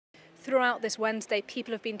Throughout this Wednesday,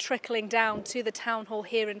 people have been trickling down to the town hall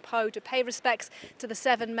here in Po to pay respects to the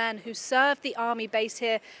 7 men who served the army base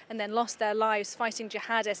here and then lost their lives fighting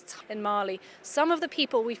jihadists in Mali. Some of the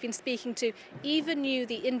people we've been speaking to even knew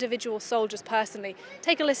the individual soldiers personally.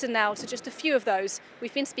 Take a listen now to just a few of those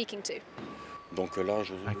we've been speaking to.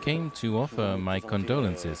 I came to offer my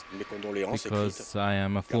condolences because I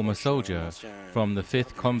am a former soldier from the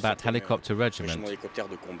 5th Combat Helicopter Regiment.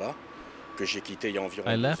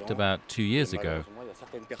 I left about 2 years ago,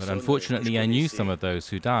 but unfortunately I knew some of those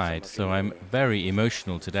who died, so I'm very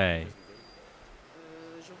emotional today.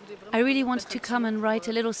 I really wanted to come and write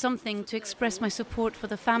a little something to express my support for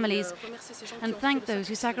the families and thank those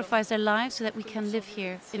who sacrificed their lives so that we can live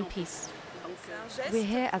here in peace. We're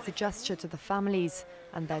here as a gesture to the families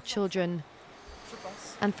and their children,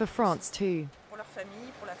 and for France too.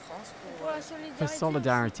 For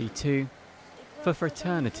solidarity too, for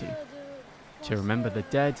fraternity, to remember the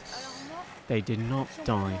dead. They did not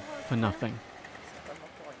die for nothing.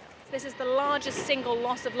 This is the largest single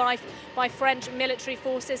loss of life by French military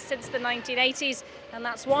forces since the 1980s, and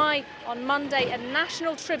that's why on Monday a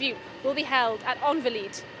national tribute will be held at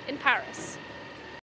Invalides in Paris.